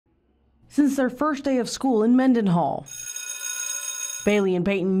since their first day of school in Mendenhall. Bayleigh and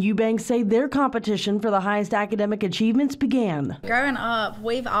Peyton Eubanks say their competition for the highest academic achievements began. Growing up,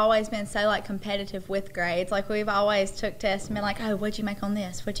 we've always been so competitive with grades. We've always took tests and been like, oh, what'd you make on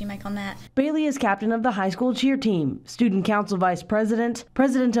this? What'd you make on that? Bayleigh is captain of the high school cheer team, student council vice president,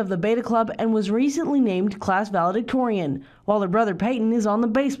 president of the Beta Club, and was recently named class valedictorian, while her brother Peyton is on the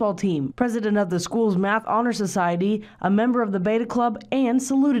baseball team, president of the school's Math Honor Society, a member of the Beta Club, and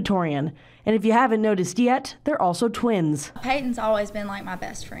salutatorian. And if you haven't noticed yet, they're also twins. Peyton's always been my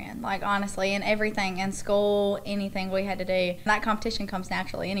best friend, honestly, in everything, in school, anything we had to do. That competition comes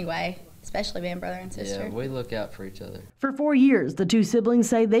naturally anyway, especially being brother and sister. Yeah, we look out for each other. For 4 years, the two siblings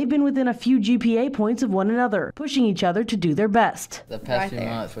say they've been within a few GPA points of one another, pushing each other to do their best. The past few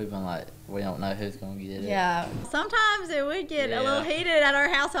months, we've been we don't know who's going to get it. Yeah. Sometimes it would get a little heated at our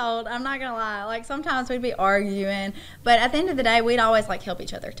household. I'm not going to lie. Sometimes we'd be arguing. But at the end of the day, we'd always, help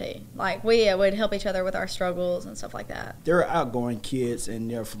each other, too. We would help each other with our struggles and stuff like that. They're outgoing kids,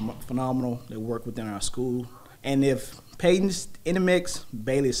 and they're phenomenal. They work within our school. And if Peyton's in the mix,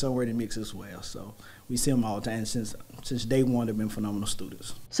 Bayleigh's somewhere in the mix as well. So we see them all the time. Since day one, they've been phenomenal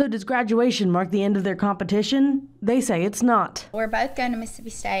students. So does graduation mark the end of their competition? They say it's not. We're both going to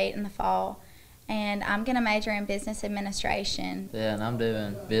Mississippi State in the fall, and I'm going to major in business administration. Yeah, and I'm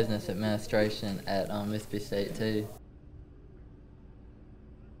doing business administration at Mississippi State too.